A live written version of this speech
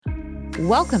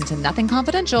Welcome to Nothing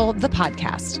Confidential, the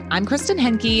podcast. I'm Kristen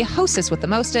Henke, hostess with the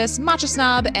mostest, matcha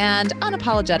snob, and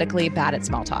unapologetically bad at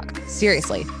small talk.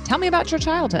 Seriously, tell me about your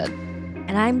childhood.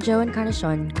 And I'm Jo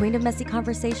Encarnacion, queen of messy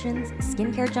conversations,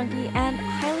 skincare junkie, and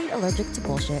highly allergic to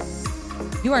bullshit.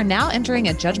 You are now entering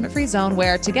a judgment-free zone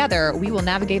where, together, we will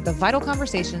navigate the vital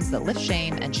conversations that lift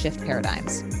shame and shift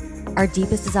paradigms. Our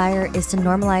deepest desire is to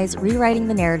normalize rewriting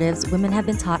the narratives women have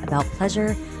been taught about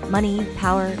pleasure, money,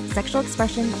 power, sexual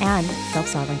expression, and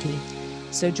self-sovereignty.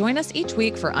 So join us each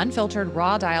week for unfiltered,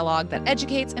 raw dialogue that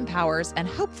educates, empowers, and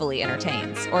hopefully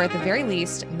entertains, or at the very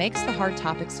least, makes the hard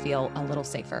topics feel a little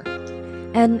safer.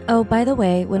 And oh, by the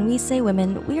way, when we say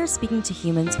women, we are speaking to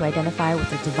humans who identify with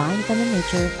their divine feminine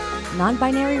nature,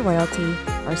 non-binary royalty,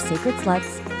 our sacred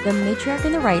sluts, the matriarch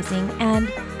in the rising, and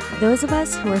those of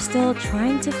us who are still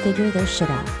trying to figure their shit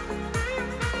out.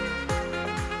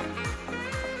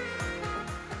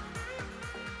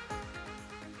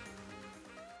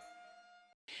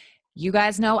 You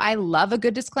guys know I love a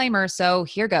good disclaimer, so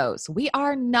here goes. We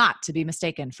are not to be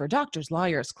mistaken for doctors,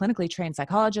 lawyers, clinically trained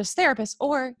psychologists, therapists,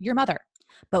 or your mother.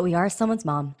 But we are someone's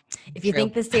mom. If you True.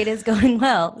 think this data is going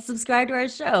well, subscribe to our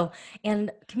show.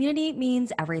 And community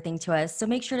means everything to us, so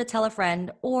make sure to tell a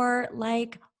friend or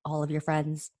like all of your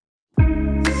friends.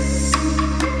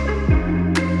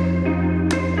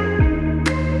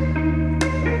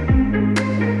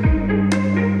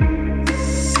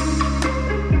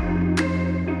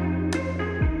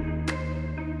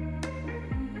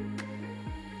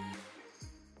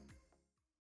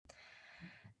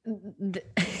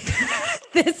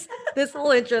 This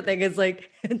whole intro thing is like,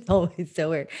 it's always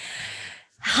so weird.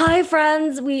 Hi,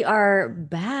 friends. We are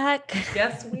back.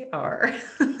 Yes, we are.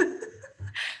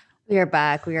 We are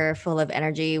back. We are full of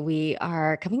energy. We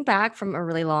are coming back from a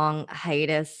really long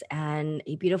hiatus and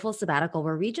a beautiful sabbatical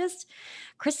where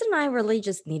Kristen and I really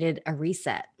just needed a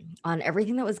reset on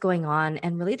everything that was going on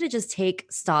and really to just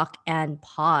take stock and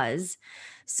pause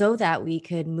so that we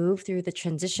could move through the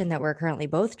transition that we're currently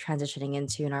both transitioning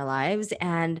into in our lives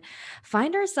and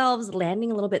find ourselves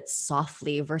landing a little bit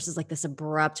softly versus like this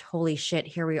abrupt, holy shit,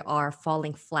 here we are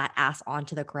falling flat ass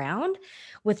onto the ground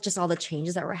with just all the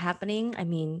changes that were happening. I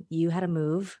mean, you had to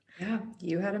move. Yeah,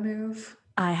 you had to move.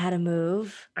 I had to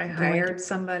move. I hired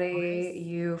somebody,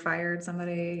 you fired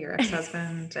somebody, your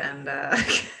ex-husband, and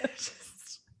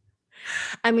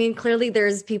I mean, clearly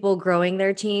there's people growing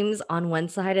their teams on one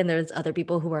side and there's other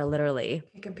people who are literally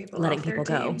letting people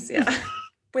go. Yeah.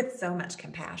 With so much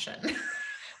compassion.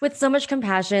 With so much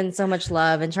compassion, so much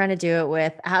love, and trying to do it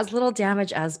with as little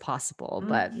damage as possible.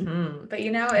 But But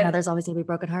you know, there's always gonna be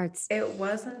broken hearts. It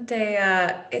wasn't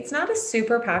it's not a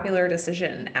super popular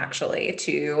decision actually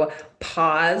to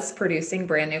pause producing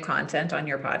brand new content on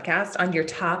your podcast, on your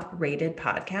top rated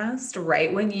podcast,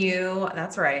 right when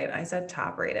that's right, I said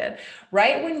top rated,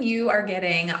 right when you are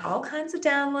getting all kinds of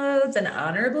downloads and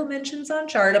honorable mentions on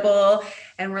Chartable.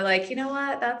 And we're like, you know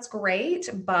what, that's great,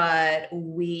 but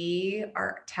we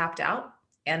are tapped out.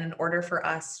 And in order for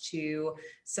us to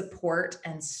support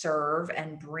and serve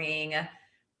and bring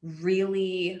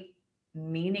really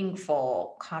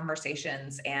meaningful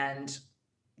conversations and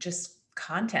just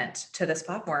content to this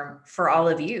platform for all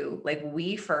of you, like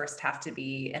we first have to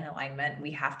be in alignment.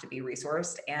 We have to be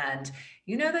resourced. And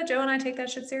you know that Jo and I take that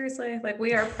shit seriously. Like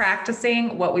we are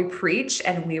practicing what we preach,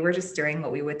 and we were just doing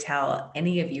what we would tell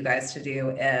any of you guys to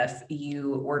do if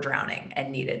you were drowning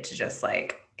and needed to just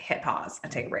like hit pause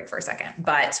and take a break for a second.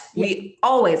 But we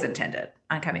always intended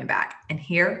on coming back, and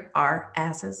here our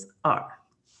asses are.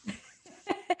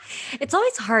 It's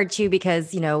always hard too,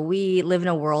 because, we live in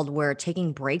a world where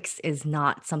taking breaks is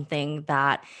not something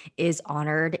that is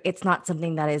honored. It's not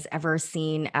something that is ever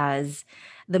seen as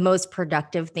the most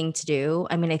productive thing to do.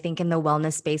 I mean, I think in the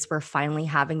wellness space, we're finally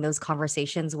having those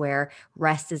conversations where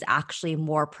rest is actually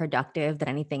more productive than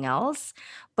anything else.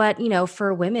 But,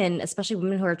 for women, especially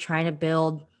women who are trying to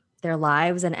build their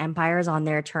lives and empires on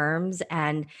their terms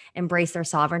and embrace their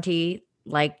sovereignty,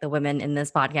 like the women in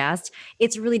this podcast,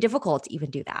 it's really difficult to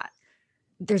even do that.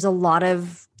 There's a lot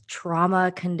of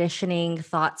trauma conditioning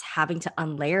thoughts having to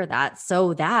unlayer that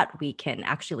so that we can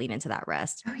actually lean into that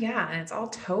rest. Oh yeah. And it's all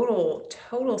total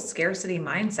scarcity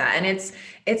mindset. And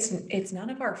it's none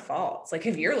of our faults. Like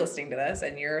if you're listening to this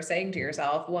and you're saying to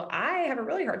yourself, well, I have a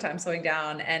really hard time slowing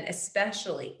down. And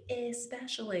especially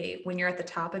when you're at the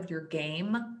top of your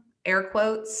game, air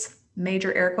quotes,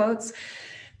 major air quotes,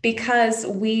 because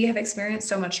we have experienced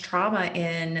so much trauma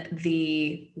in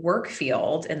the work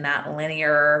field, in that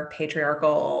linear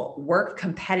patriarchal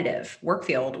competitive work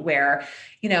field where,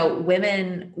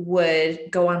 women would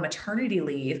go on maternity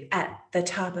leave at the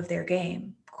top of their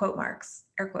game, quote marks,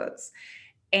 air quotes.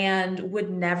 and would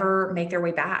never make their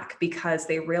way back because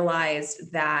they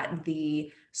realized that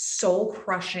the soul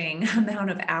crushing amount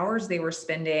of hours they were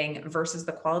spending versus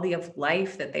the quality of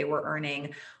life that they were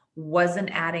earning wasn't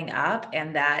adding up,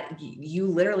 and that you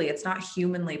literally, it's not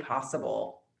humanly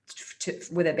possible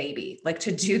with a baby, like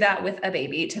to do that with a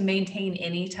baby, to maintain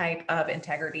any type of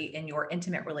integrity in your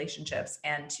intimate relationships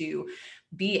and to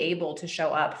be able to show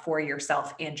up for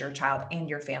yourself and your child and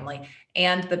your family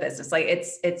and the business. Like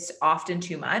it's often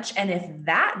too much. And if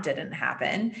that didn't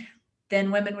happen,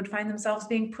 then women would find themselves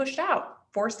being pushed out,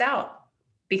 forced out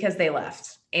because they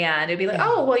left. And it'd be like,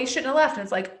 oh, well, you shouldn't have left. And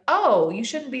it's like, oh, you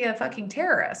shouldn't be a fucking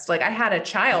terrorist. Like, I had a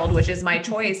child, which is my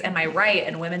choice and my right,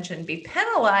 and women shouldn't be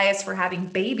penalized for having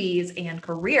babies and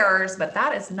careers. But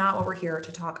that is not what we're here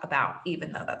to talk about,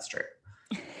 even though that's true.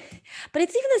 But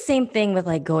it's even the same thing with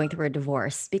like going through a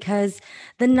divorce, because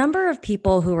the number of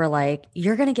people who are like,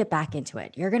 you're going to get back into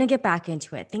it. You're going to get back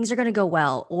into it. Things are going to go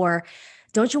well. Or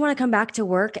don't you want to come back to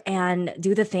work and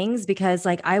do the things? Because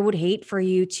like, I would hate for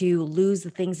you to lose the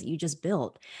things that you just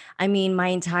built. I mean, my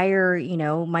entire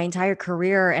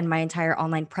career and my entire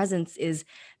online presence is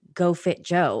Go Fit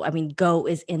Joe. I mean, Go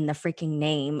is in the freaking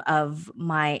name of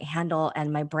my handle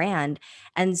and my brand.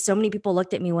 And so many people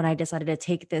looked at me when I decided to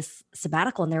take this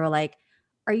sabbatical and they were like,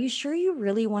 are you sure you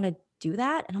really want to do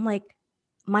that? And I'm like,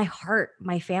 my heart,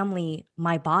 my family,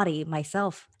 my body,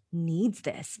 myself needs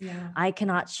this. Yeah. I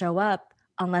cannot show up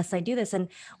unless I do this. And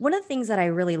one of the things that I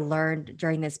really learned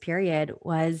during this period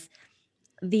was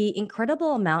the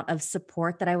incredible amount of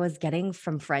support that I was getting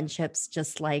from friendships,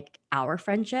 just like our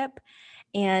friendship.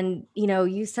 And,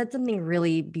 you said something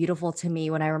really beautiful to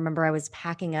me when I remember I was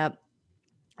packing up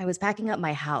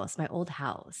my house, my old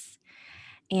house.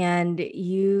 And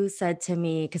you said to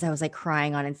me, because I was like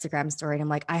crying on Instagram story, and I'm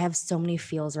like, I have so many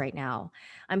feels right now.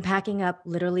 I'm packing up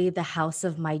literally the house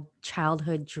of my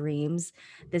childhood dreams,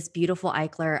 this beautiful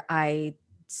Eichler I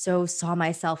so saw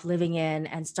myself living in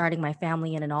and starting my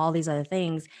family in and all these other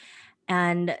things.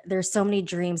 And there's so many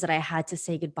dreams that I had to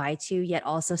say goodbye to, yet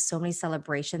also so many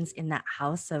celebrations in that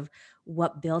house of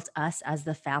what built us as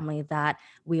the family that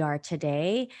we are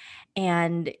today.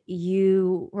 And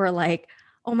you were like,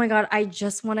 oh my God, I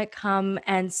just want to come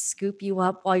and scoop you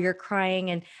up while you're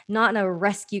crying, and not in a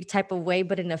rescue type of way,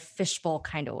 but in a fishbowl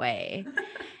kind of way.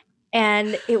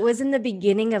 And it was in the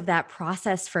beginning of that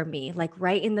process for me, like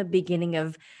right in the beginning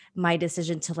of my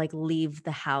decision to like leave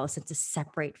the house and to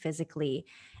separate physically.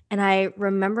 And I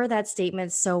remember that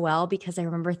statement so well because I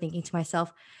remember thinking to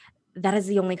myself, that is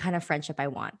the only kind of friendship I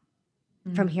want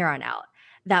from here on out.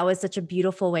 That was such a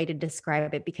beautiful way to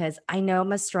describe it, because I know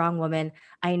I'm a strong woman.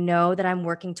 I know that I'm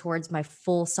working towards my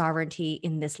full sovereignty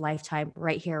in this lifetime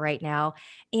right here, right now.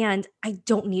 And I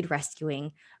don't need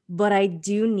rescuing, but I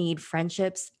do need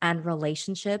friendships and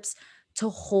relationships to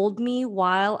hold me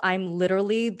while I'm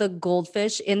literally the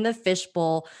goldfish in the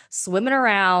fishbowl, swimming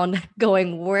around,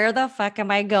 going, where the fuck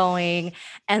am I going?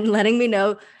 And letting me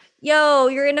know, yo,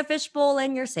 you're in a fishbowl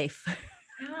and you're safe.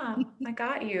 Yeah, I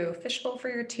got you. Fishbowl for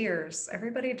your tears.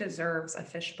 Everybody deserves a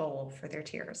fishbowl for their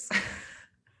tears.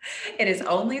 It is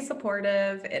only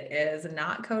supportive. It is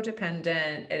not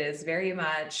codependent. It is very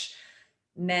much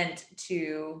meant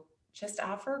to just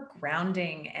offer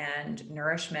grounding and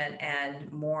nourishment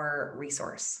and more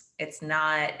resource. It's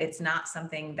not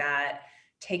something that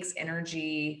takes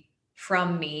energy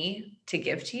from me to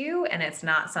give to you. And it's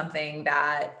not something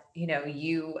that, you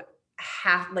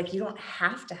don't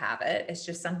have to have it. It's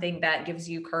just something that gives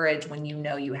you courage when you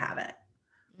know you have it.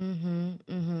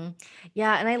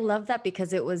 Yeah, and I love that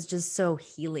because it was just so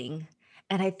healing.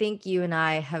 And I think you and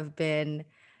I have been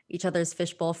each other's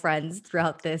fishbowl friends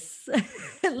throughout this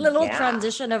little Yeah.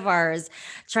 transition of ours,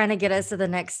 trying to get us to the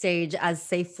next stage as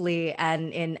safely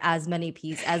and in as many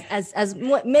pieces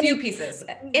many Few pieces,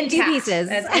 few intact, pieces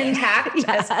as intact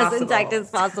Yeah, as as intact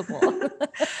possible. as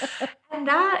possible. And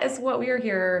that is what we are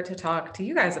here to talk to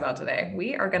you guys about today.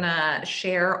 We are going to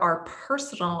share our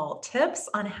personal tips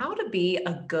on how to be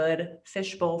a good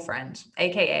fishbowl friend,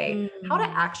 AKA how to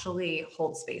Mm, actually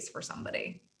hold space for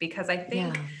somebody. Because I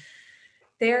think yeah.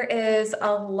 there is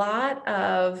a lot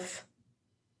of,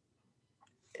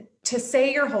 to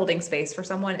say you're holding space for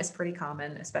someone is pretty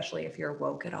common, especially if you're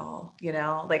woke at all,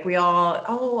 like we all,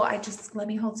 oh, let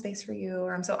me hold space for you.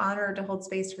 Or I'm so honored to hold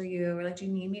space for you. Or like, do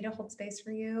you need me to hold space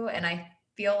for you? And I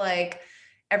feel like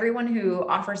everyone who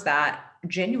offers that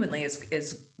genuinely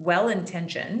is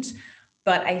well-intentioned.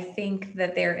 But I think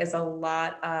that there is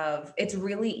it's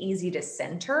really easy to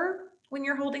center when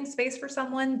you're holding space for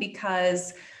someone,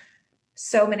 because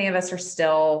so many of us are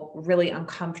still really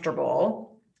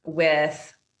uncomfortable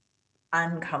with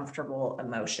uncomfortable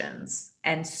emotions.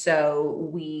 And so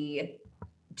we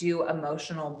do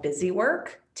emotional busy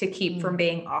work to keep from Mm.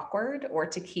 being awkward or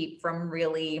to keep from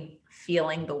really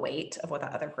feeling the weight of what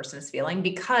the other person is feeling,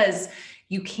 because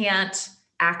you're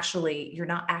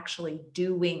not actually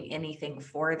doing anything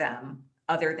for them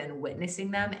other than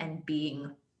witnessing them and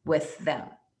being with them.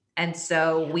 And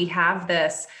so Yeah. we have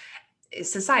this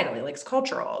societally, like it's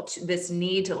cultural, this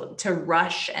need to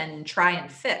rush and try and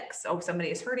fix. Oh,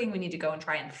 somebody is hurting, we need to go and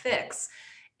try and fix.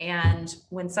 And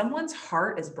when someone's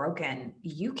heart is broken,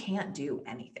 you can't do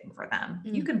anything for them.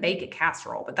 You Mm. can bake a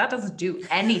casserole, but that doesn't do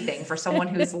anything for someone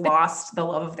who's lost the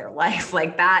love of their life.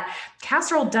 Like that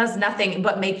casserole does nothing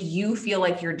but make you feel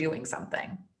like you're doing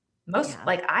something. Yeah.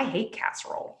 Like I hate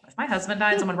casserole. If my husband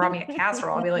died and someone brought me a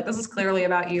casserole, I'll be like, this is clearly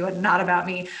about you and not about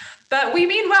me. But we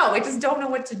mean well, we just don't know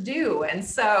what to do. And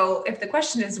so if the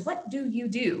question is, what do you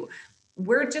do?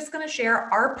 We're just going to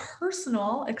share our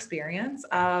personal experience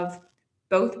of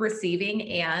both receiving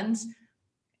and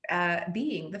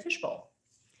being the fishbowl.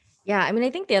 Yeah, I mean, I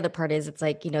think the other part is it's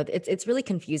like, it's really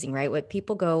confusing, right? When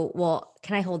people go, "Well,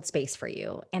 can I hold space for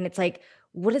you?" And it's like,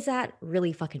 what does that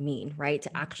really fucking mean, right?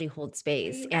 To actually hold What are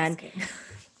space. you And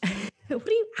asking? what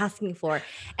are you asking for?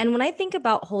 And when I think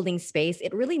about holding space,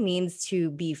 it really means to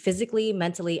be physically,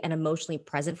 mentally, and emotionally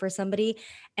present for somebody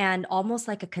and almost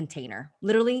like a container,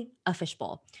 literally a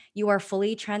fishbowl. You are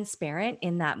fully transparent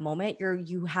in that moment.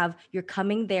 You're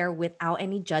coming there without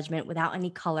any judgment, without any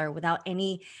color, without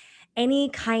any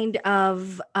kind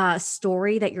of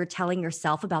story that you're telling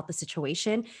yourself about the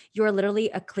situation. You're literally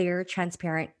a clear,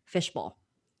 transparent fishbowl.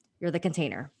 You're the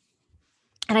container.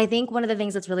 And I think one of the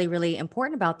things that's really, really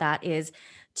important about that is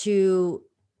to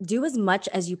do as much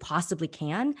as you possibly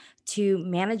can to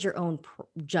manage your own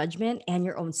judgment and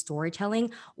your own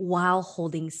storytelling while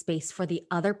holding space for the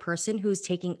other person who's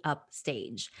taking up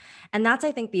stage. And that's,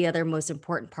 I think, the other most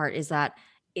important part is that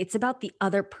it's about the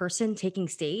other person taking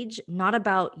stage, not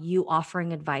about you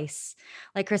offering advice.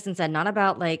 Like Kristen said, not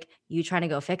about like you trying to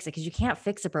go fix it, because you can't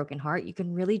fix a broken heart. You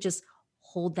can really just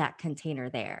hold that container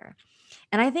there.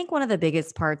 And I think one of the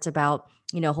biggest parts about,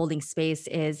 holding space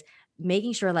is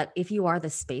making sure that if you are the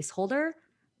space holder,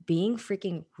 being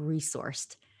freaking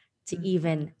resourced to Mhm.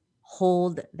 even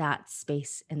hold that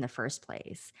space in the first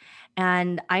place.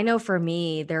 And I know for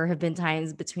me, there have been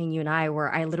times between you and I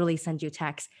where I literally send you a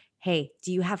text, "Hey,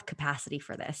 do you have capacity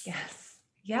for this?" Yes.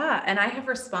 Yeah. And I have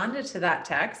responded to that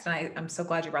text. And I'm so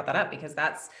glad you brought that up, because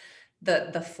that's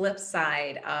the flip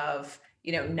side of,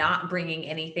 not bringing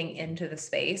anything into the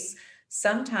space.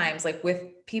 Sometimes, like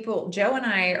with people, Joe and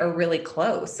I are really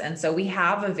close. And so we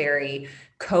have a very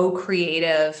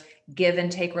co-creative give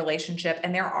and take relationship.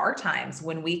 And there are times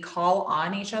when we call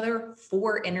on each other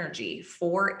for energy,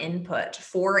 for input,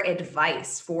 for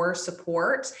advice, for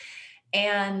support.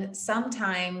 And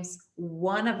sometimes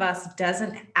one of us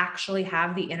doesn't actually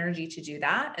have the energy to do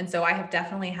that. And so I have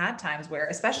definitely had times where,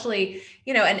 especially,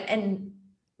 and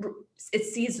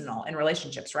it's seasonal in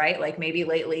relationships, right? Like maybe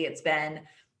lately it's been,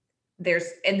 there's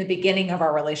in the beginning of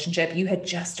our relationship, you had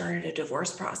just started a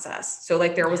divorce process. So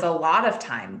like there was Yeah. a lot of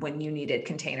time when you needed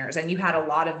containers, and you had a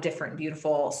lot of different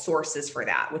beautiful sources for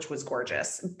that, which was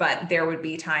gorgeous. But there would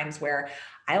be times where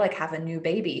I like have a new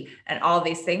baby and all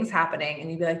these things happening. And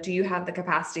you'd be like, do you have the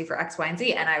capacity for X, Y, and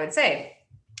Z? And I would say,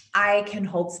 I can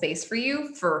hold space for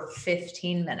you for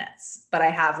 15 minutes, but I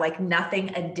have like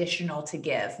nothing additional to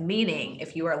give. Meaning,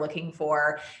 if you are looking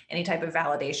for any type of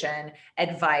validation,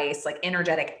 advice, like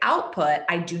energetic output,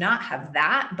 I do not have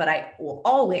that, but I will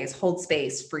always hold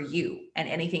space for you and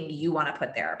anything you want to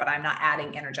put there. But I'm not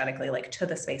adding energetically like to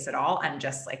the space at all. I'm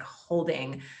just like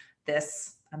holding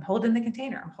this, I'm holding the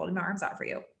container, I'm holding my arms out for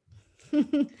you.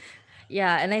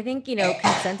 Yeah. And I think,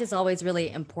 consent is always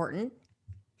really important.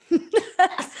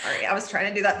 Sorry, I was trying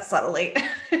to do that subtly.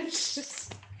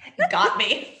 It got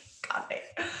me. Got me.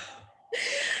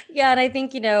 Yeah, and I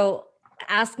think,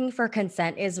 asking for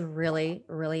consent is really,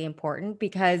 really important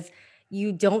because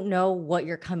you don't know what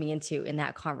you're coming into in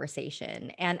that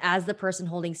conversation. And as the person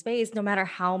holding space, no matter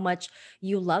how much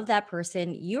you love that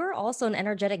person, you're also an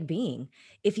energetic being.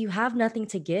 If you have nothing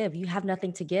to give, you have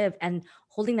nothing to give. And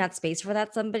holding that space for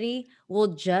that somebody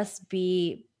will just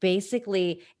be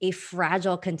basically a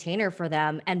fragile container for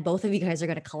them. And both of you guys are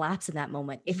going to collapse in that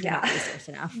moment if you're not Yeah. resourced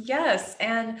enough. Yes.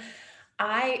 And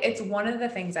it's one of the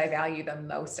things I value the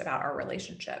most about our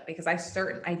relationship, because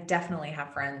I definitely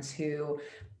have friends who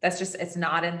it's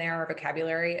not in their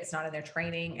vocabulary. It's not in their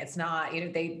training. It's not,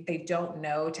 they don't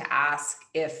know to ask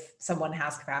if someone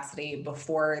has capacity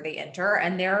before they enter.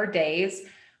 And there are days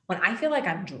when I feel like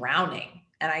I'm drowning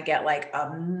and I get like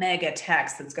a mega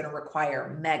text that's going to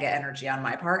require mega energy on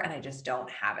my part, and I just don't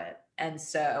have it. And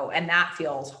that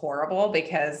feels horrible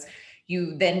because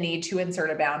you then need to insert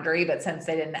a boundary, but since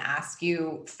they didn't ask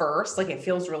you first, like it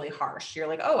feels really harsh. You're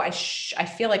like, oh, I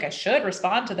feel like I should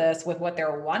respond to this with what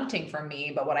they're wanting from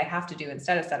me, but what I have to do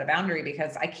instead is set a boundary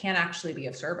because I can't actually be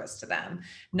of service to them,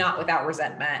 not without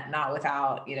resentment, not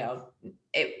without,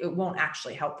 it won't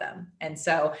actually help them. And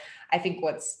so I think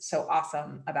what's so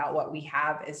awesome about what we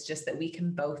have is just that we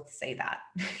can both say that.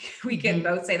 We can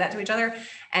both say that to each other.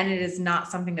 And it is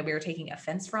not something that we are taking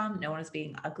offense from. No one is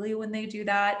being ugly when they do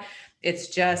that. It's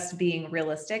just being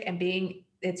realistic and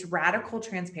it's radical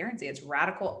transparency. It's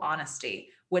radical honesty,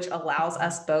 which allows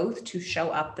us both to show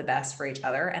up the best for each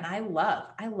other. And I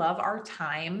love our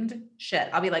timed shit.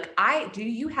 I'll be like, do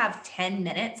you have 10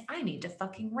 minutes? I need to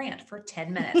fucking rant for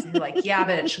 10 minutes. And you're like, yeah,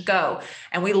 bitch, go.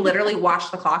 And we literally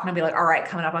watch the clock and I'll be like, all right,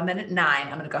 coming up on minute 9, I'm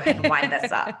going to go ahead and wind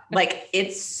this up. Like,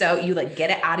 it's so you like get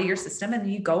it out of your system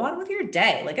and you go on with your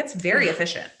day. Like, it's very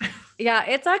efficient. Yeah,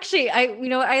 it's actually,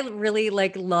 I really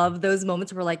like love those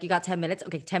moments where like, you got 10 minutes.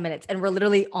 Okay, 10 minutes. And we're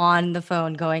literally on the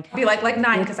phone going. I'll be like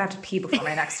 9 because I have to pee before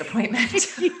my next appointment.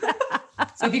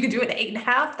 So if you could do it at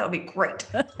 8.5, that would be great.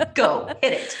 Go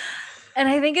hit it. And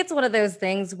I think it's one of those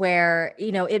things where,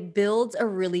 it builds a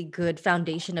really good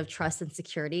foundation of trust and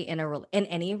security in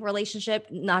any relationship,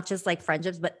 not just like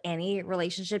friendships, but any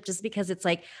relationship, just because it's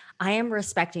like, I am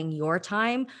respecting your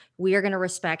time. We are going to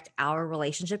respect our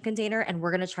relationship container and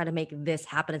we're going to try to make this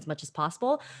happen as much as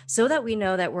possible so that we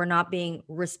know that we're not being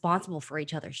responsible for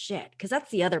each other's shit. Cause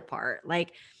that's the other part.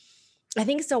 Like, I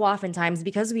think so oftentimes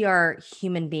because we are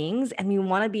human beings and we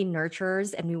want to be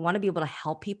nurturers and we want to be able to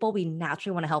help people, we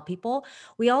naturally want to help people.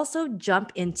 We also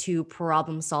jump into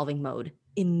problem solving mode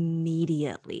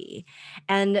immediately.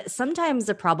 And sometimes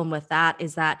the problem with that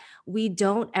is that we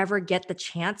don't ever get the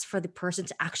chance for the person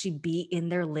to actually be in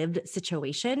their lived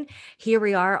situation. Here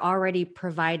we are already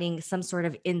providing some sort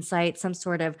of insight, some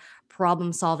sort of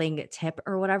problem solving tip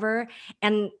or whatever.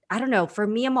 And I don't know, for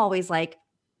me, I'm always like,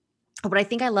 what I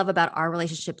think I love about our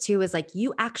relationship too is like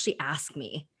you actually ask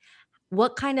me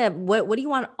what do you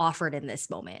want offered in this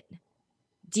moment?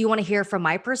 Do you want to hear from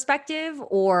my perspective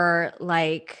or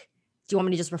like do you want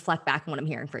me to just reflect back on what I'm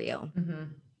hearing for you? Mm-hmm.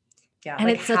 Yeah. And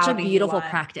like, it's such a beautiful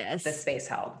practice. The space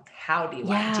held. How do you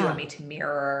want? Do you want me to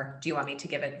mirror? Do you want me to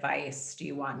give advice? Do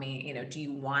you want me, do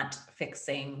you want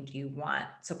fixing? Do you want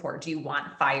support? Do you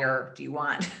want fire? Do you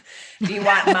want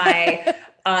my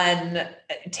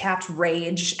untapped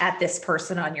rage at this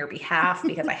person on your behalf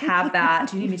because I have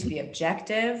that? Do you need me to be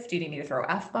objective? Do you need me to throw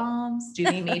F-bombs? Do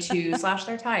you need me to slash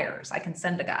their tires? I can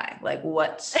send a guy. Like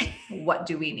what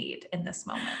do we need in this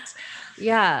moment?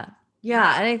 Yeah.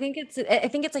 Yeah. And I think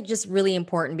it's like just really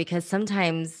important because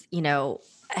sometimes,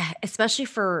 especially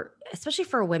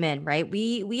for women, right?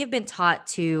 We have been taught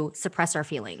to suppress our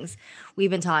feelings.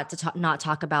 We've been taught to not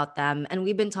talk about them. And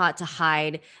we've been taught to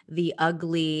hide the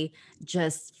ugly,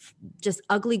 just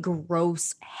ugly,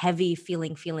 gross, heavy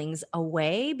feelings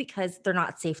away because they're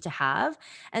not safe to have.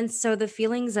 And so the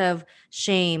feelings of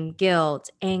shame, guilt,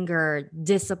 anger,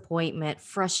 disappointment,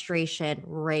 frustration,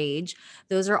 rage,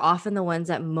 those are often the ones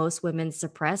that most women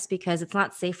suppress because it's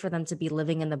not safe for them to be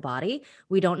living in the body.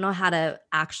 We don't know how to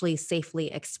actually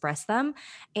safely express them.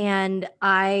 And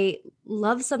I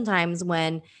love sometimes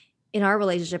when in our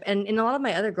relationship and in a lot of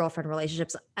my other girlfriend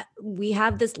relationships, we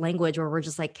have this language where we're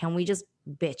just like, can we just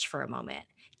bitch for a moment?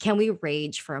 Can we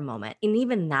rage for a moment? And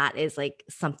even that is like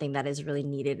something that is really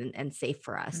needed and safe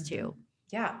for us too.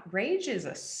 Yeah. Rage is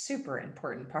a super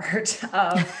important part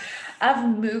of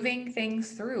moving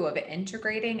things through, of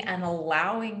integrating and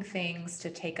allowing things to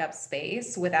take up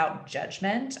space without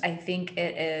judgment. I think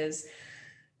it is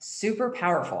super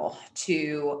powerful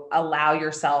to allow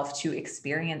yourself to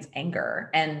experience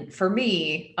anger. And for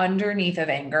me, underneath of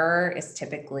anger is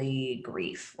typically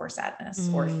grief or sadness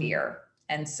or fear.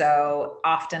 And so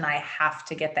often I have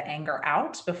to get the anger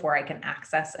out before I can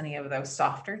access any of those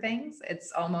softer things.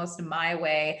 It's almost my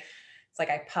way. It's like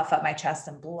I puff up my chest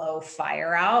and blow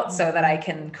fire out so that I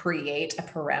can create a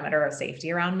perimeter of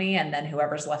safety around me. And then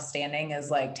whoever's left standing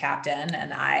is like tapped in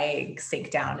and I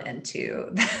sink down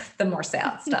into the more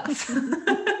sad stuff.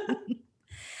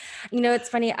 It's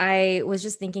funny. I was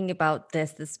just thinking about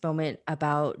this moment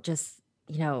about just,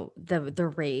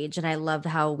 the rage. And I love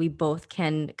how we both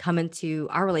can come into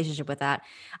our relationship with that.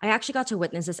 I actually got to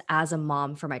witness this as a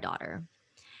mom for my daughter.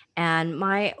 And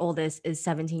my oldest is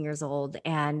 17 years old.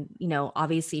 And,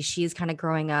 obviously she's kind of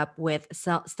growing up with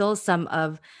still some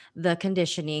of the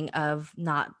conditioning of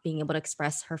not being able to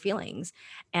express her feelings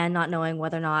and not knowing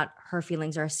whether or not her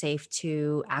feelings are safe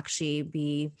to actually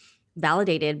be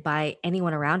validated by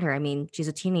anyone around her. I mean, she's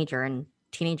a teenager and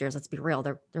teenagers, let's be real,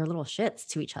 they're little shits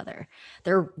to each other.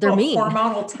 They're Little mean.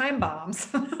 hormonal time bombs.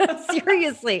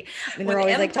 Seriously. I mean, With they're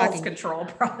always like impulse talking control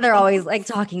they're always problems. like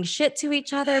talking shit to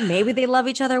each other. Maybe they love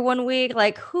each other one week.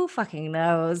 Like, who fucking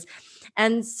knows?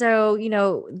 And so,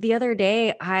 the other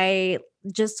day I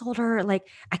just told her, like,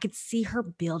 I could see her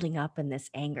building up in this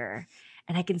anger,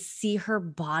 and I can see her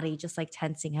body just like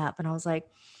tensing up. And I was like,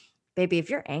 baby, if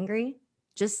you're angry,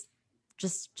 just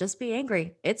just be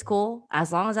angry. It's cool.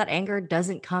 As long as that anger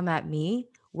doesn't come at me,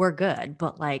 we're good.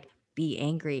 But like, be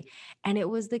angry. And it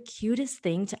was the cutest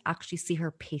thing to actually see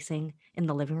her pacing in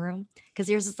the living room. Because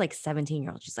here's this like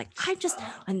 17-year-old. She's like, I'm just,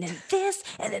 and then this,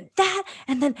 and then that,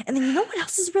 and then you know what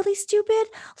else is really stupid?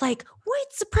 Like,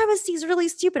 white supremacy is really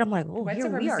stupid. I'm like, oh, White here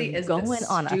we are supremacy is going the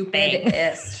on a thing.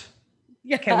 stupidest.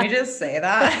 Can we just say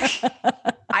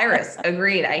that? Iris,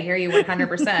 agreed. I hear you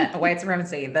 100%. White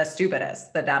supremacy, the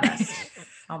stupidest, the dumbest.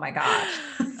 Oh my gosh.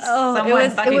 Oh,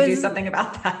 Someone fucking do something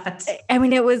about that. I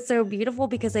mean, it was so beautiful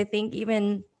because I think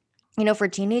even, for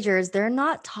teenagers, they're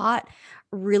not taught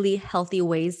really healthy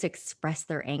ways to express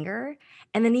their anger.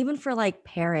 And then even for like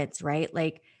parents, right?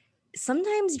 Like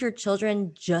sometimes your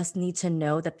children just need to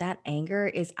know that that anger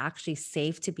is actually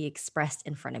safe to be expressed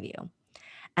in front of you,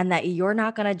 and that you're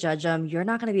not going to judge them. You're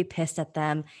not going to be pissed at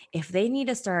them. If they need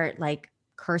to start like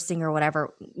cursing or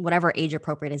whatever age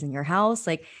appropriate is in your house.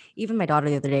 Like even my daughter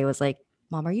the other day was like,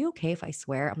 Mom, are you okay if I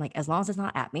swear? I'm like, as long as it's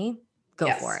not at me,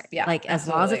 go for it. Yeah, like as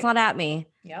long as it's not at me,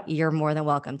 Yep. you're more than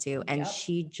welcome to. And Yep.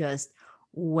 she just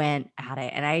went at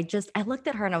it. And I looked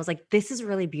at her and I was like, this is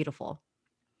really beautiful.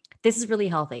 This is really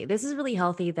healthy. This is really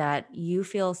healthy that you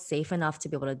feel safe enough to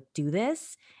be able to do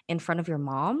this in front of your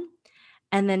mom.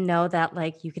 And then know that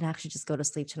like you can actually just go to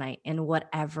sleep tonight in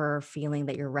whatever feeling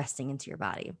that you're resting into your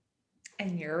body.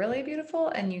 And you're really beautiful,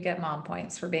 and you get mom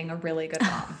points for being a really good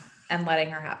mom and letting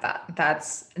her have that.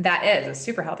 That is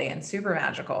super healthy and super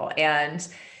magical. And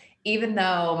even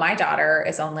though my daughter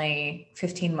is only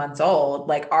 15 months old,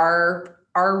 like our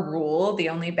rule, the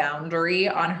only boundary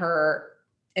on her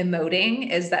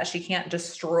emoting is that she can't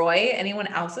destroy anyone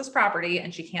else's property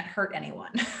and she can't hurt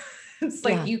anyone. It's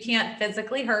like, you can't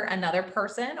physically hurt another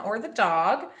person or the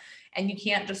dog, and you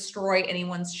can't destroy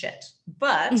anyone's shit,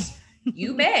 but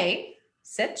you may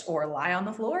sit or lie on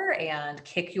the floor and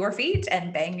kick your feet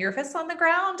and bang your fists on the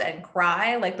ground and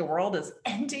cry like the world is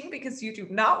ending because you do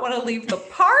not want to leave the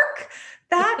park.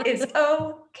 That is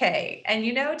okay.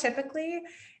 And typically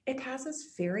it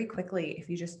passes very quickly if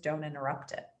you just don't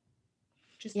interrupt it.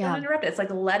 Just don't interrupt it. It's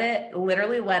like,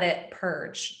 literally let it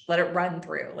purge, let it run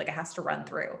through. Like it has to run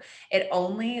through. It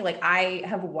only, like I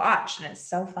have watched, and it's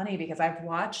so funny because I've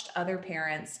watched other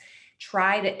parents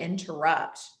try to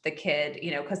interrupt the kid,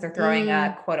 because they're throwing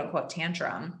a quote unquote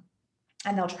tantrum,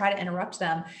 and they'll try to interrupt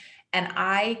them. And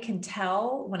I can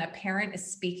tell when a parent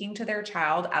is speaking to their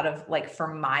child out of like, for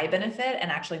my benefit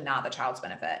and actually not the child's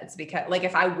benefit. It's because like,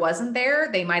 if I wasn't there,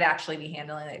 they might actually be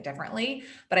handling it differently.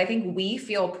 But I think we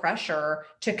feel pressure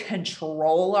to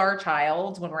control our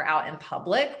child when we're out in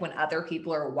public, when other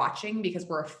people are watching, because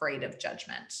we're afraid of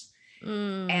judgment.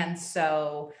 And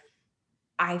so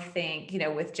I think,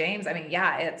 with James, I mean,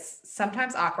 yeah, it's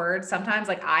sometimes awkward. Sometimes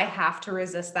like I have to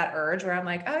resist that urge where I'm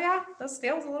like, oh yeah, this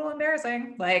feels a little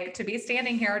embarrassing. Like to be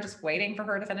standing here just waiting for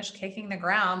her to finish kicking the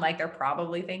ground. Like they're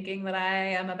probably thinking that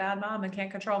I am a bad mom and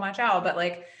can't control my child, but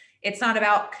like, it's not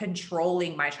about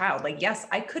controlling my child. Like, yes,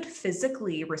 I could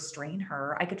physically restrain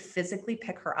her. I could physically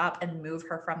pick her up and move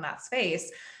her from that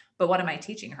space. But what am I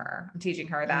teaching her? I'm teaching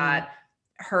her that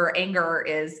her anger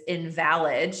is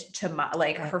invalid to my,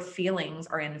 like her feelings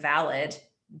are invalid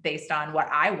based on what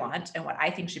I want and what I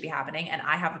think should be happening. And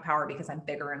I have the power because I'm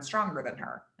bigger and stronger than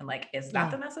her. And like, is that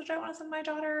the message I want to send my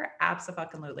daughter?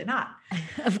 Absolutely not.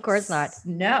 Of course not.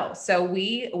 No. So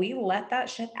we let that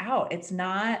shit out. It's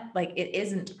not like, it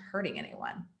isn't hurting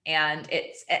anyone. And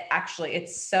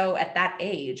it's so at that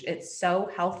age, it's so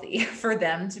healthy for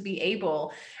them to be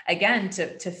able, again,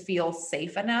 to feel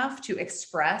safe enough to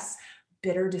express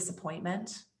bitter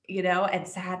disappointment, and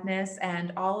sadness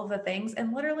and all of the things.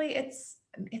 And literally it's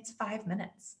 5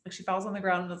 minutes. Like she falls on the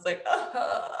ground and it's like,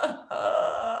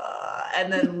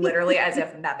 and then literally as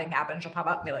if nothing happened, she'll pop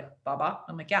up and be like, Baba.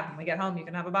 I'm like, yeah, when we get home, you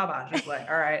can have a Baba. And she's like,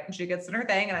 all right. And she gets in her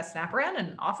thing and I snap her in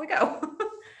and off we go.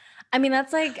 I mean,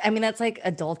 that's like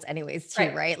adults anyways too,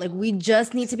 right? Like we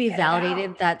just need to be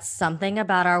validated that something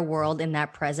about our world in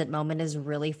that present moment is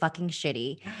really fucking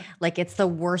shitty. Like it's the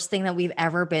worst thing that we've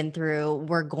ever been through.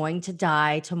 We're going to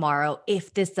die tomorrow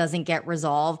if this doesn't get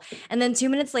resolved. And then 2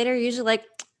 minutes later, you're usually like,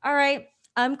 all right,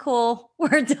 I'm cool.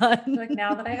 We're done. Like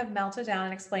now that I have melted down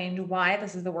and explained why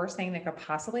this is the worst thing that could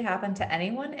possibly happen to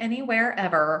anyone, anywhere,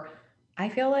 ever, I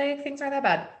feel like things aren't that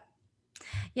bad.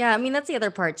 Yeah, I mean that's the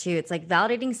other part too. It's like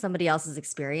validating somebody else's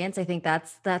experience. I think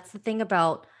that's the thing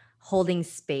about holding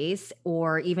space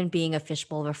or even being a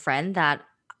fishbowl of a friend that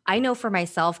I know for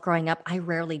myself growing up I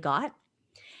rarely got.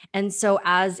 And so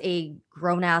as a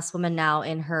grown ass woman now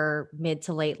in her mid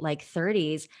to late like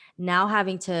 30s, now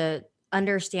having to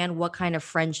understand what kind of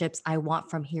friendships I want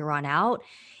from here on out,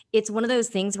 it's one of those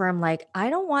things where I'm like, I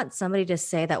don't want somebody to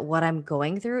say that what I'm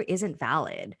going through isn't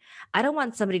valid. I don't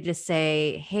want somebody to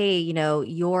say, hey,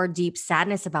 your deep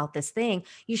sadness about this thing,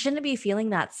 you shouldn't be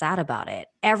feeling that sad about it.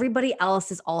 Everybody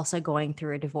else is also going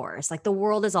through a divorce. Like the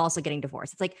world is also getting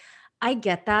divorced. It's like, I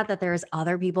get that there's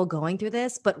other people going through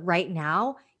this, but right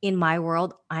now in my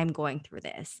world, I'm going through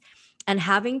this. And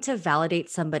having to validate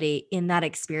somebody in that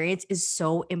experience is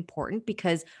so important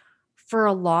because for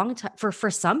a long time,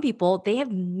 for some people, they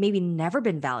have maybe never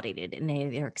been validated in any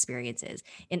of their experiences,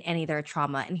 in any of their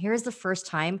trauma. And here's the first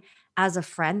time as a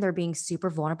friend, they're being super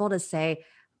vulnerable to say,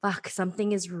 fuck,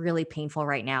 something is really painful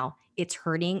right now. It's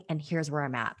hurting, and here's where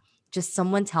I'm at. Just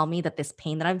someone tell me that this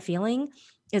pain that I'm feeling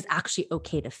is actually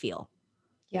okay to feel.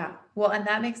 Yeah. Well, and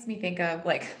that makes me think of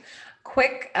like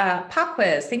quick pop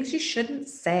quiz, things you shouldn't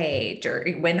say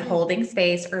during when holding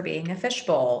space or being a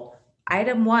fishbowl.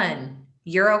 Item one,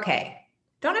 you're okay.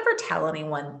 Don't ever tell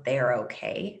anyone they're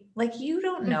okay. Like you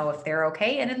don't know if they're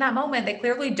okay. And in that moment, they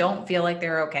clearly don't feel like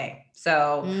they're okay.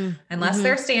 So unless Mm-hmm.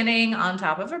 they're standing on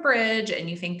top of a bridge and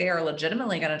you think they are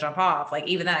legitimately going to jump off, like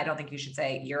even then, I don't think you should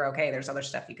say you're okay. There's other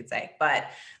stuff you could say, but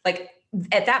like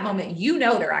at that moment,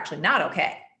 they're actually not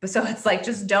okay. So it's like,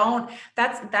 just don't,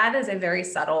 that is a very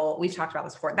subtle, we've talked about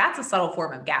this before. That's a subtle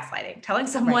form of gaslighting, telling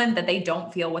Right. someone that they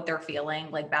don't feel what they're feeling.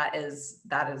 Like that is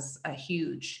a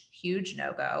huge, huge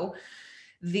no-go.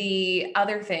 The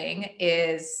other thing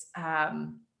is,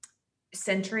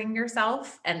 centering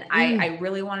yourself. And I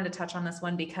really wanted to touch on this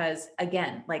one because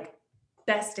again, like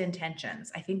best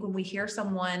intentions. I think when we hear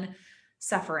someone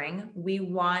suffering, we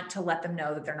want to let them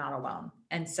know that they're not alone.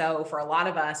 And so for a lot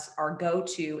of us, our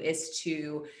go-to is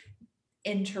to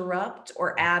interrupt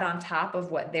or add on top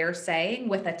of what they're saying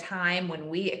with a time when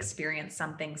we experience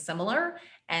something similar.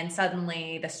 And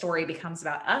suddenly the story becomes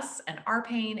about us and our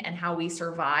pain and how we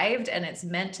survived. And it's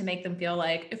meant to make them feel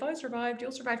like, if I survived,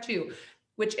 you'll survive too,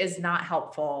 which is not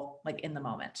helpful, like in the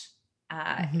moment.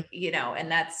 Mm-hmm.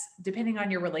 And that's depending on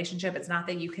your relationship. It's not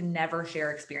that you can never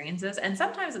share experiences. And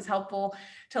sometimes it's helpful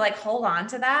to like hold on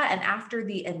to that. And after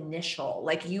the initial,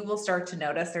 like you will start to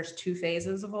notice there's two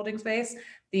phases of holding space.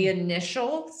 The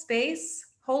initial space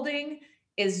holding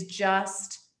is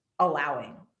just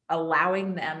allowing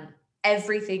them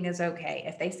everything is okay.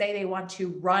 If they say they want to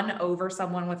run over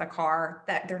someone with a car,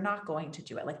 that they're not going to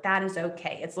do it. Like that is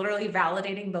okay. It's literally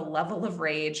validating the level of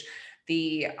rage,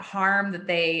 the harm that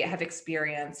they have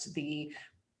experienced, the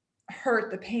hurt,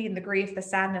 the pain, the grief, the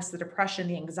sadness, the depression,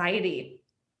 the anxiety,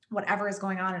 whatever is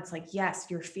going on. It's like, yes,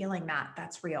 you're feeling that.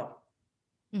 That's real.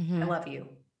 I Mm-hmm. love you.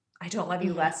 I don't love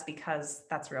you Mm-hmm. less because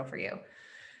that's real for you.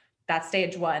 That's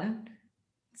stage one.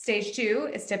 Stage two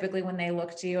is typically when they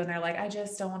look to you and they're like, I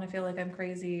just don't want to feel like I'm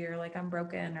crazy or like I'm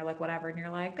broken or like whatever. And you're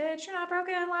like, bitch, you're not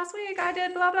broken. Last week I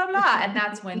did blah, blah, blah. And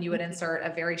that's when you would insert a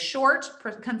very short,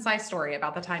 concise story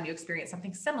about the time you experienced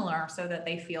something similar so that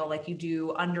they feel like you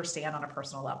do understand on a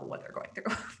personal level what they're going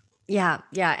through. Yeah,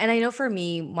 yeah. And I know for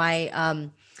me, my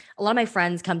a lot of my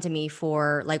friends come to me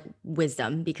for like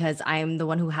wisdom because I'm the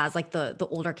one who has like the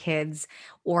older kids,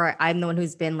 or I'm the one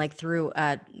who's been like through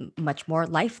much more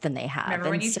life than they have. Remember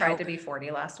when And you tried so to be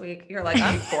 40 last week? You're like,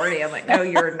 I'm 40. I'm like, no,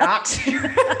 you're not. You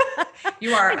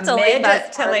I are totally mid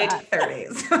messed to for late that.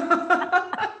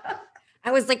 30s. I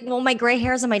was like, well, my gray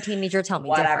hairs and my teenager tell me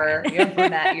different. Whatever. You have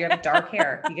brunette, you have dark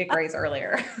hair. You get grays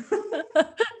earlier.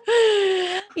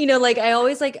 Like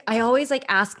I always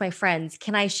ask my friends,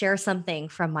 can I share something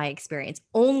from my experience?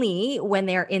 Only when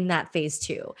they're in that phase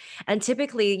two. And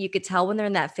typically you could tell when they're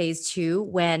in that phase two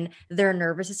when their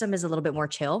nervous system is a little bit more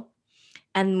chill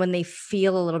and when they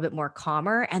feel a little bit more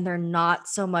calmer and they're not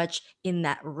so much in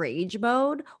that rage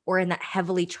mode or in that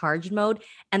heavily charged mode,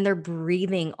 and their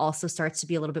breathing also starts to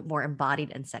be a little bit more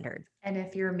embodied and centered. And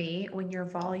if you're me, when your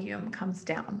volume comes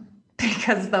down,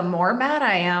 because the more mad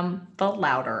I am, the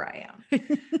louder I am.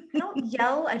 I don't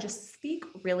yell, I just speak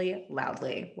really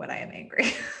loudly when I am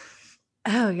angry.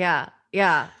 Oh yeah.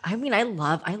 Yeah. I mean, I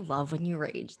love when you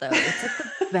rage though. It's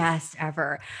like the best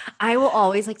ever. I will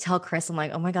always like tell Chris, I'm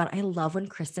like, oh my God, I love when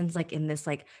Kristen's like in this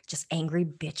like just angry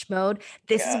bitch mode.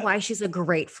 This is Yeah. why she's a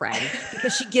great friend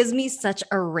because she gives me such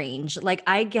a range. Like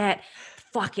I get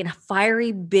fucking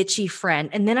fiery, bitchy friend.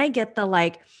 And then I get the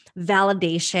like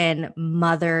validation,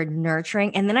 mother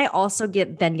nurturing. And then I also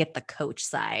get the coach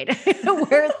side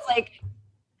where it's like,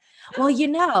 well,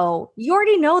 you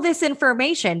already know this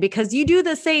information because you do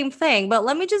the same thing. But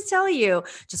let me just tell you,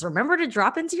 just remember to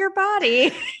drop into your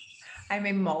body. I'm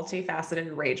a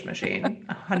multifaceted rage machine,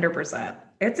 100%.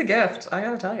 It's a gift. I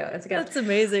gotta tell you, it's a gift. That's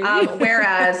amazing.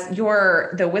 Whereas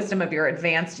the wisdom of your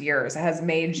advanced years has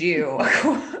made you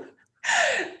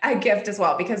a gift as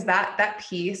well, because that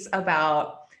piece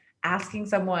about asking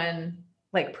someone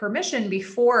like permission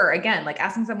before, again, like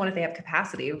asking someone if they have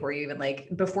capacity before you even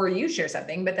before you share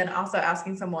something, but then also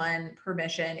asking someone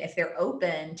permission if they're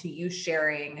open to you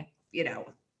sharing,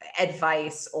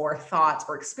 advice or thoughts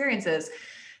or experiences.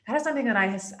 That is something that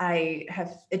I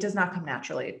have, it does not come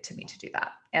naturally to me to do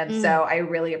that. And so I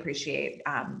really appreciate,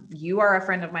 you are a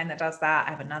friend of mine that does that. I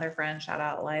have another friend, shout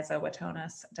out Eliza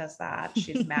Watonis, does that.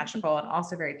 She's magical and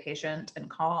also very patient and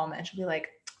calm. And she'll be like,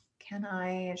 can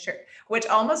I share? Which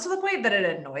almost to the point that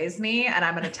it annoys me. And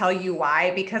I'm going to tell you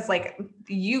why, because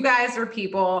you guys are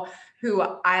people who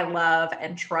I love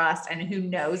and trust and who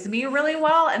knows me really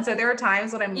well. And so there are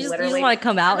times when you just want to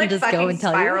come out and just go and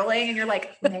tell spiraling, and you're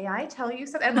like, may I tell you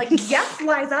something? I'm like, yes,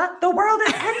 Liza, the world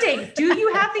is ending. Do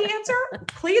you have the answer?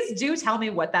 Please do tell me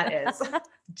what that is.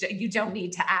 You don't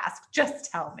need to ask,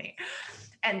 just tell me.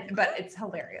 But it's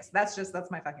hilarious. That's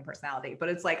my fucking personality. But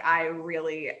it's like, I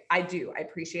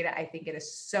appreciate it. I think it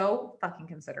is so fucking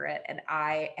considerate. And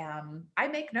I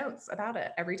make notes about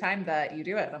it every time that you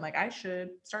do it. And I'm like, I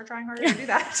should start trying harder to do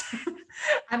that.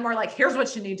 I'm more like, here's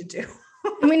what you need to do.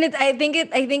 I mean, I think,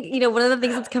 one of the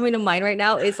things that's coming to mind right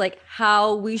now is like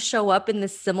how we show up in the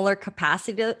similar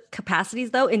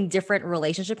capacities though, in different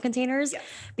relationship containers, yes.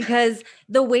 Because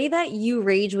the way that you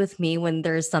rage with me when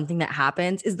there's something that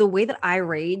happens is the way that I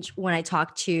rage when I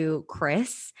talk to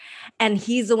Chris, and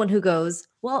he's the one who goes,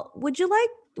 well, would you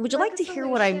like to hear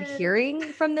what I'm hearing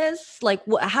from this? Like,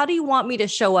 how do you want me to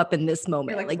show up in this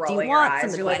moment? Like do you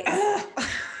want some advice?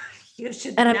 You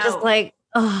should and know. I'm just like,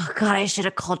 oh God, I should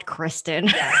have called Kristen.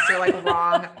 Yes, you're like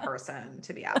wrong person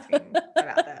to be asking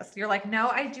about this. You're like, no,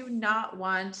 I do not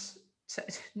want to.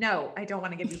 No, I don't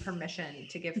want to give you permission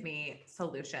to give me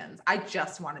solutions. I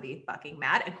just want to be fucking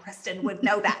mad, and Kristen would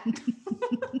know that. And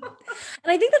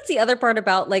I think that's the other part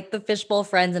about like the fishbowl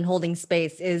friends and holding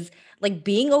space is like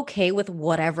being okay with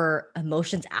whatever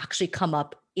emotions actually come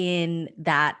up in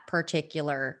that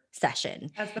particular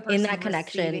session, in that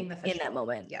connection, in that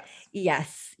moment.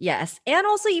 Yes. And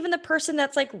also even the person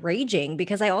that's like raging,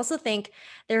 because I also think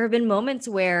there have been moments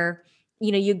where,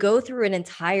 you go through an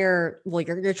entire,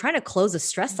 you're trying to close a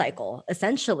stress cycle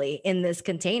essentially in this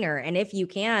container. And if you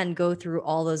can go through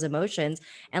all those emotions,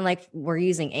 and like we're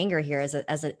using anger here as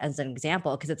an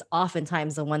example, because it's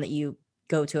oftentimes the one that you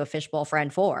go to a fishbowl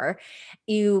friend for,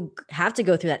 you have to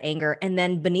go through that anger. And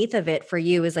then beneath of it for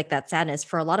you is like that sadness.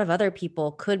 For a lot of other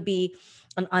people could be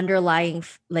an underlying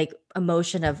like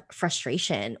emotion of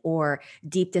frustration or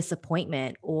deep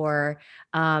disappointment or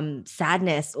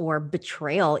sadness or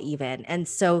betrayal even. And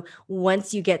so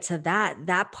once you get to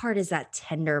that part is that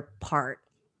tender part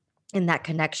in that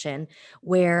connection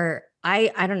where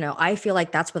I don't know, I feel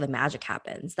like that's where the magic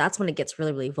happens. That's when it gets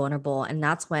really, really vulnerable. And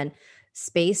that's when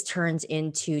space turns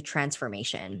into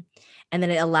transformation. And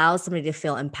then it allows somebody to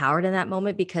feel empowered in that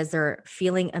moment because they're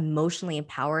feeling emotionally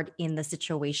empowered in the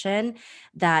situation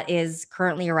that is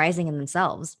currently arising in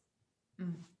themselves.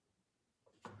 Mm.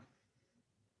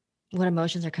 What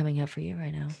emotions are coming up for you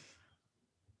right now?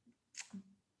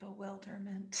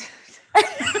 Bewilderment.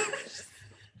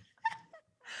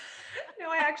 No,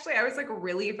 I was like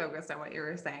really focused on what you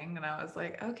were saying, and I was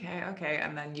like, okay.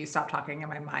 And then you stopped talking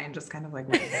and my mind just kind of like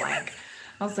went blank.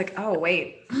 I was like, oh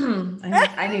wait,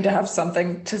 I need to have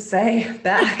something to say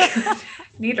back.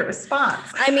 Need a response.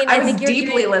 I mean, I was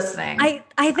deeply listening.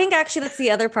 I think actually that's the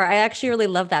other part. I actually really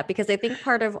love that because I think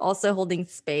part of also holding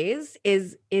space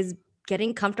is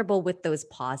getting comfortable with those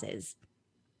pauses.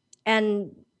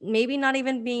 And maybe not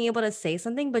even being able to say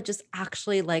something, but just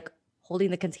actually like holding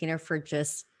the container for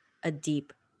just a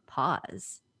deep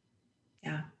pause.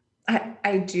 Yeah.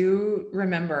 I do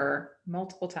remember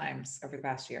multiple times over the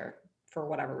past year, for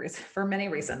whatever reason, for many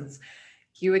reasons,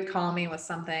 you would call me with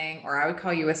something or I would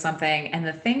call you with something. And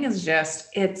the thing is just,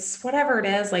 it's whatever it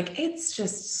is, like, it's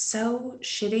just so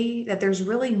shitty that there's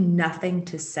really nothing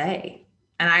to say.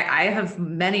 And I have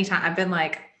many times, I've been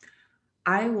like,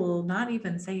 I will not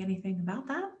even say anything about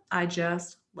that. I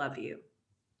just love you.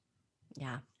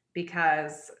 Yeah.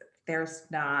 Because there's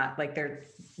not like,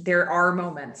 there are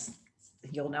moments,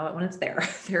 you'll know it when it's there.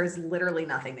 There's literally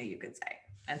nothing that you could say.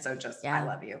 And so just, I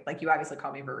love you. Like, you obviously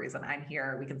called me for a reason. I'm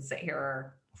here. We can sit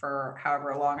here for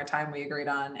however long a time we agreed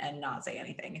on and not say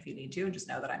anything if you need to. And just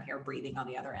know that I'm here breathing on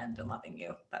the other end and loving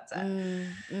you. That's it.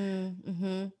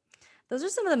 Mm-hmm. Those are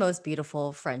some of the most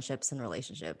beautiful friendships and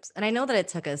relationships. And I know that it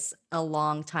took us a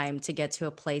long time to get to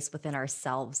a place within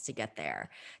ourselves to get there,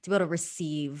 to be able to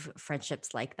receive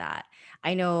friendships like that.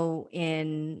 I know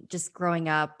in just growing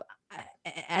up,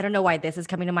 I don't know why this is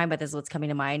coming to mind, but this is what's coming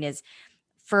to mind is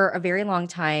for a very long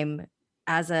time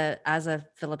as a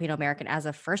Filipino American, as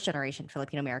a first generation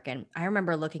Filipino American, I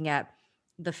remember looking at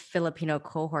the Filipino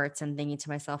cohorts and thinking to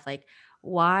myself, like,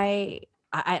 why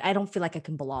I don't feel like I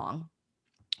can belong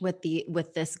with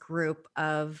this group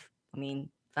of, I mean,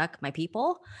 fuck my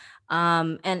people.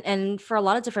 And for a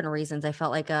lot of different reasons, I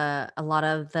felt like a lot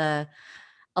of the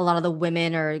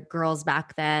women or girls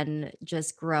back then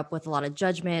just grew up with a lot of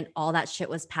judgment. All that shit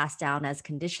was passed down as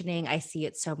conditioning. I see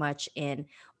it so much in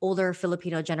older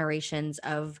Filipino generations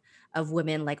of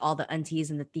women, like all the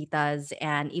aunties and the titas,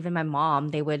 and even my mom.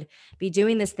 They would be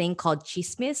doing this thing called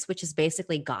chismis, which is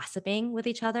basically gossiping with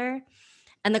each other.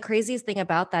 And the craziest thing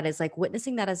about that is like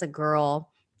witnessing that as a girl,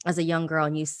 as a young girl,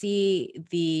 and you see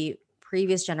the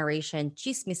previous generation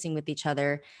chismissing with each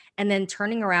other and then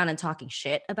turning around and talking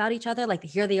shit about each other. Like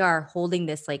here they are holding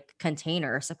this like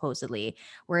container supposedly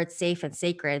where it's safe and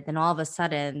sacred. Then all of a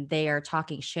sudden they are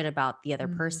talking shit about the other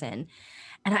Mhm. person.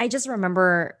 And I just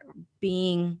remember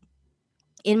being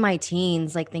in my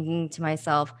teens, like thinking to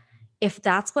myself, if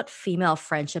that's what female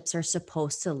friendships are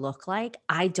supposed to look like,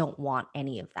 I don't want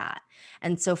any of that.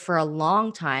 And so for a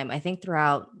long time, I think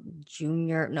throughout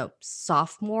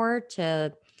sophomore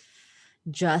to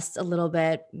just a little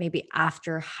bit maybe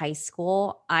after high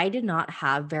school, I did not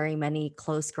have very many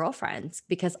close girlfriends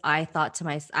because I thought to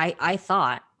myself, I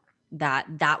thought that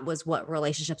that was what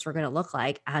relationships were going to look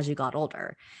like as you got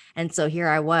older. And so here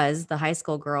I was, the high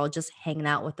school girl, just hanging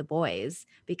out with the boys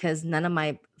because none of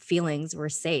my feelings were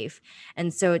safe.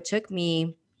 And so it took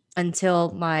me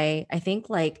until my, I think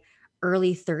like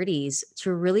early 30s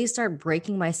to really start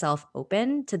breaking myself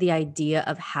open to the idea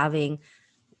of having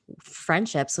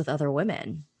friendships with other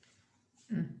women.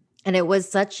 Mm. And it was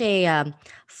such a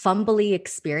fumbly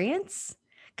experience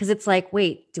because it's like,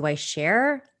 wait, do I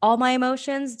share all my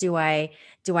emotions? Do I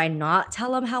not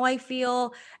tell them how I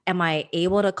feel? Am I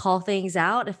able to call things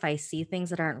out if I see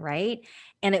things that aren't right?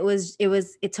 And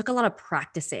it took a lot of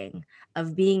practicing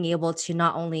of being able to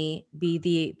not only be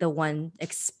the one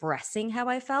expressing how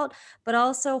I felt, but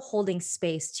also holding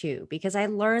space too. Because I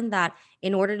learned that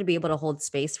in order to be able to hold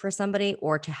space for somebody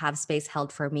or to have space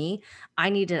held for me, I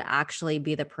need to actually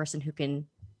be the person who can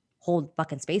hold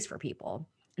fucking space for people.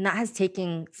 And that has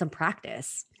taken some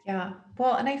practice. Yeah.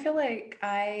 Well, and I feel like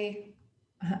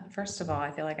first of all, I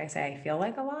feel like I say I feel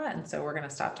like a lot. And so we're going to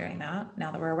stop doing that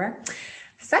now that we're aware.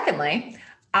 Secondly,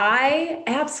 I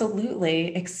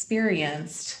absolutely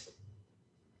experienced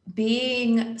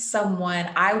being someone,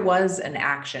 I was an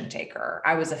action taker.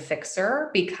 I was a fixer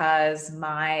because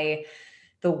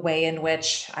the way in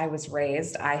which I was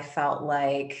raised, I felt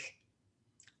like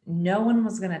no one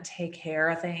was going to take care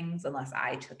of things unless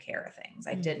I took care of things.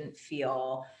 I Mm. didn't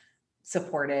feel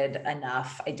supported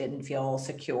enough. I didn't feel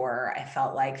secure. I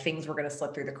felt like things were going to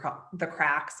slip through the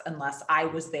cracks unless I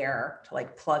was there to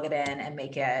like plug it in and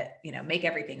make it, make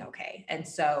everything okay. And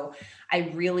so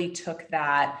I really took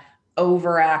that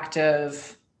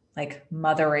overactive, like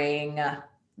mothering,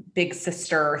 big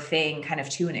sister thing kind of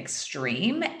to an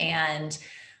extreme. And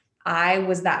I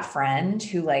was that friend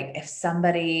who, like, if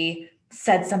somebody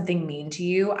said something mean to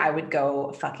you, I would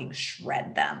go fucking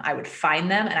shred them. I would find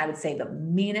them and I would say the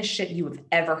meanest shit you have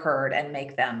ever heard and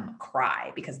make them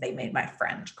cry because they made my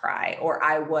friend cry. Or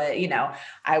I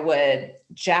would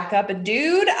jack up a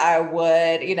dude. I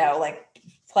would, like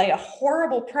play a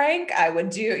horrible prank. I would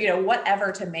do,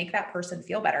 whatever to make that person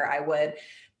feel better. I would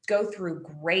go through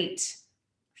great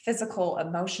physical,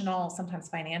 emotional, sometimes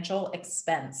financial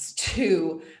expense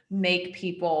to make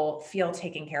people feel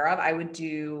taken care of.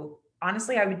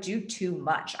 Honestly, I would do too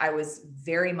much. I was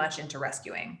very much into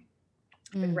rescuing.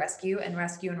 I would Mm. rescue and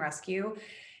rescue and rescue.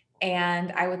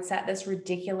 And I would set this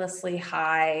ridiculously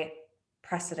high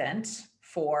precedent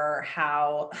for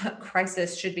how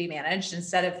crisis should be managed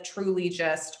instead of truly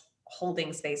just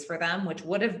holding space for them, which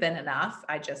would have been enough.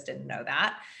 I just didn't know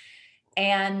that.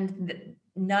 And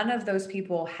none of those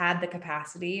people had the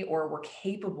capacity or were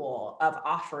capable of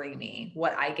offering me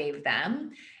what I gave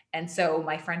them. And so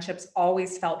my friendships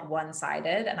always felt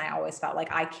one-sided, and I always felt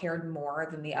like I cared more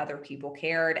than the other people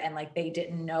cared, and like they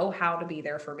didn't know how to be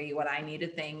there for me when I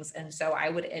needed things. And so I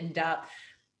would end up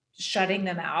shutting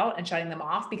them out and shutting them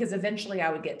off, because eventually I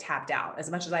would get tapped out.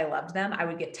 As much as I loved them, I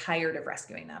would get tired of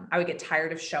rescuing them. I would get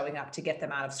tired of showing up to get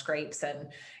them out of scrapes and,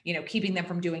 keeping them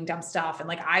from doing dumb stuff. And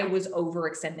like, I was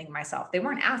overextending myself. They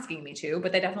weren't asking me to,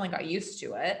 but they definitely got used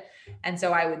to it. And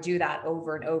so I would do that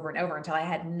over and over and over until I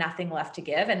had nothing left to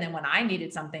give. And then when I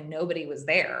needed something, nobody was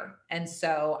there. And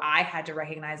so I had to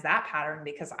recognize that pattern,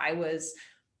 because I was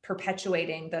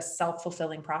perpetuating the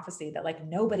self-fulfilling prophecy that like,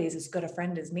 nobody's as good a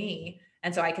friend as me.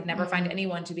 And so I could never find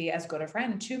anyone to be as good a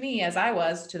friend to me as I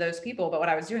was to those people. But what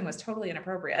I was doing was totally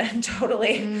inappropriate and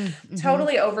totally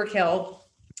overkill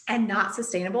and not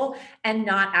sustainable and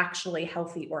not actually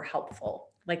healthy or helpful.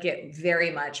 Like, it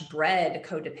very much bred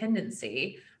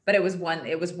codependency, but it was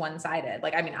one-sided.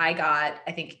 Like, I mean, I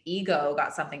think ego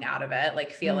got something out of it,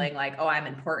 like feeling like, oh, I'm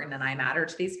important and I matter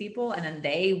to these people. And then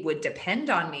they would depend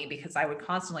on me because I would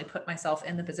constantly put myself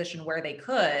in the position where they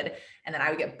could. And then I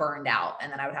would get burned out.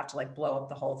 And then I would have to like blow up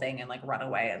the whole thing and like run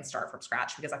away and start from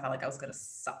scratch, because I felt like I was going to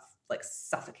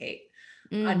suffocate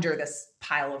under this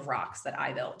pile of rocks that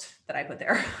I built, that I put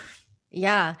there.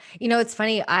 Yeah. It's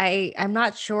funny. I'm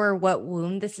not sure what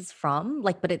wound this is from,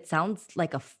 like, but it sounds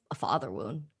like a father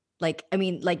wound. Like, I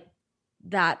mean, like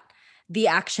that, the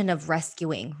action of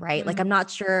rescuing, right? Like, I'm not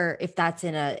sure if that's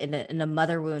in a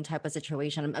mother wound type of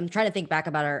situation. I'm trying to think back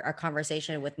about our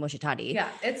conversation with Moshe Tadi. Yeah,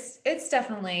 it's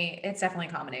definitely a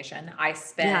combination.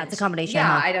 It's a combination.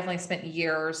 Yeah, I definitely spent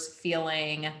years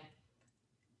feeling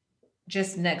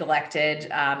just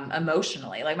neglected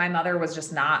emotionally. Like, my mother was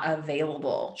just not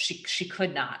available. She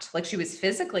could not. Like, she was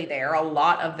physically there a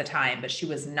lot of the time, but she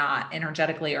was not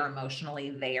energetically or emotionally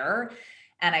there.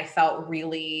 And I felt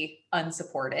really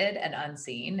unsupported and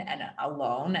unseen and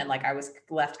alone. And like, I was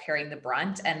left carrying the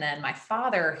brunt. And then my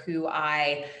father, who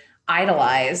I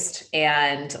idolized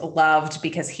and loved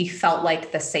because he felt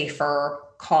like the safer,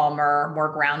 calmer, more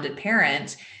grounded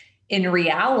parent, in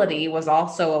reality was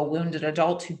also a wounded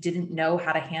adult who didn't know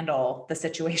how to handle the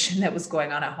situation that was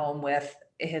going on at home with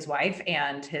his wife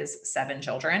and his 7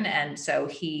 children. And so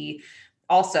he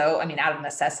also, I mean, out of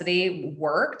necessity,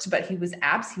 worked, but he was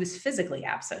physically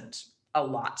absent a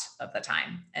lot of the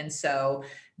time. And so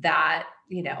that,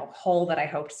 hole that I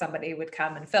hoped somebody would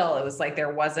come and fill, it was like,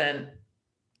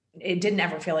 it didn't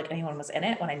ever feel like anyone was in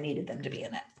it when I needed them to be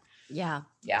in it. Yeah.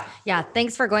 Yeah. Yeah.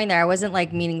 Thanks for going there. I wasn't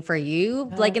like meaning for you,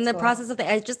 like in the process of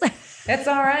I just, it's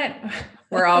all right.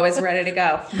 We're always ready to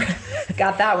go.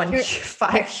 Got that one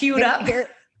queued up.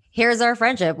 Here's our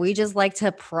friendship. We just like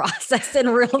to process in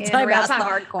real time. Ask the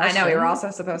hard questions. I know we were also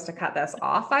supposed to cut this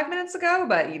off 5 minutes ago,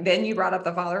 but then you brought up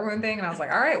the father wound thing. And I was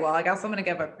like, all right, well, I guess I'm going to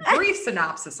give a brief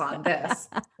synopsis on this.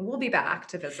 We'll be back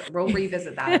to visit. We'll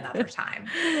revisit that another time.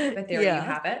 But there you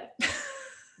have it.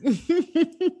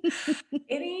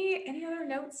 Any other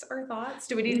notes or thoughts?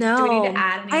 Do we need to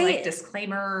add any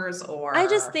disclaimers? Or I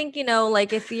just think,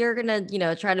 like, if you're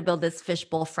gonna, try to build this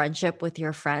fishbowl friendship with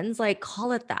your friends, like,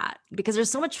 call it that, because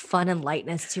there's so much fun and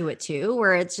lightness to it too,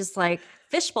 where it's just like,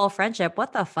 fishbowl friendship,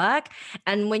 what the fuck?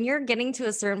 And when you're getting to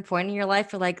a certain point in your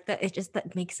life, you're like,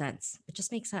 that makes sense. It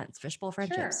just makes sense. Fishbowl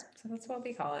friendships. Sure. So that's what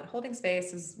we call it. Holding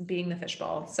space is being the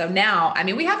fishbowl. So now, I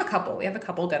mean, we have a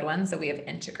couple good ones that we have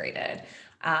integrated.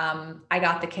 I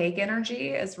got the cake energy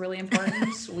is really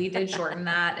important. We did shorten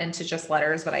that into just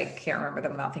letters, but I can't remember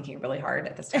them without thinking really hard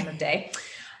at this time of day.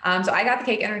 So I got the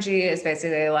cake energy is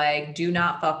basically like, do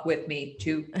not fuck with me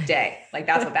today. Like,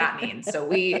 that's what that means. So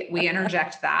we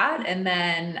interject that. And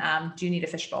then, do you need a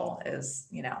fishbowl is,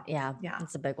 Yeah.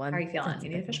 That's a big one. How are you feeling? You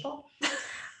need a fishbowl?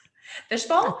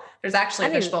 Fishbowl? There's actually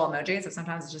a fishbowl emoji. So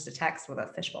sometimes it's just a text with a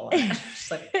fishbowl in it.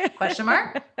 Just like question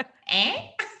mark.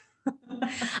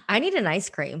 I need an ice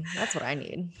cream. That's what I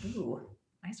need. Ooh,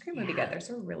 ice cream would be good. There's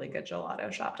a really good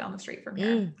gelato shop down the street from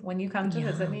here. When you come to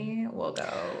visit me, we'll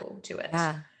go to it.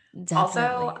 Yeah, definitely.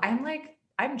 Also,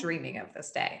 I'm dreaming of this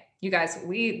day. You guys,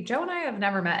 Joe and I have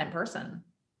never met in person.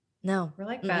 No. We're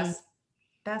like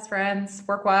best friends,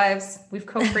 work wives. We've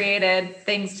co-created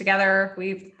things together.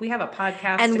 We have a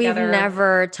podcast and together. We've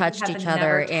never touched each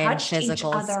other in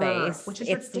physical space, which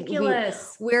is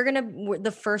ridiculous.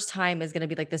 The first time is going to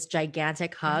be like this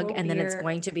gigantic hug, and then it's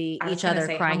going to be each other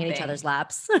crying in each other's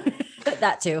laps.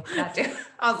 That too.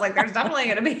 I was like, there's definitely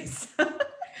going to be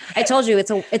I told you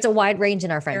it's a wide range in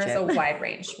our friendship. There's a wide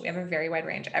range. We have a very wide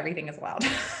range. Everything is allowed.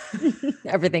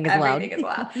 Everything is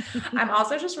allowed. I'm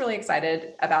also just really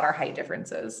excited about our height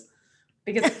differences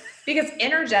because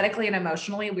energetically and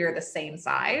emotionally we're the same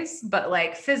size, but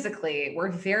like physically we're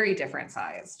very different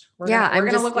sized. We're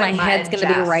gonna look like my head's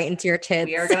gonna be right into your tits.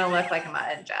 We are gonna look like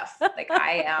Mutt and Jeff. Like,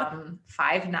 I am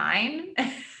 5'9".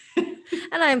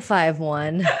 And I'm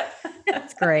 5'1".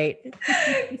 That's great.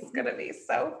 It's going to be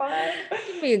so fun.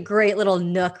 Give me a great little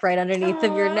nook right underneath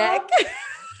of your neck.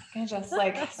 And just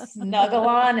like snuggle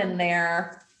on in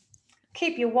there.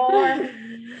 Keep you warm.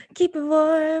 Keep it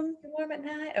warm. Warm at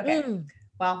night. Okay.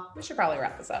 Well, we should probably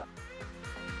wrap this up.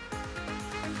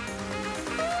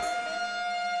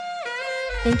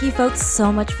 Thank you folks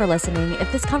so much for listening.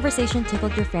 If this conversation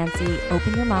tickled your fancy,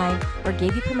 opened your mind, or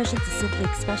gave you permission to simply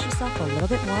express yourself a little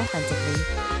bit more authentically,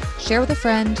 share with a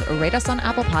friend, rate us on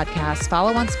Apple Podcasts,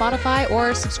 follow on Spotify,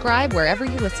 or subscribe wherever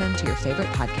you listen to your favorite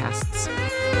podcasts.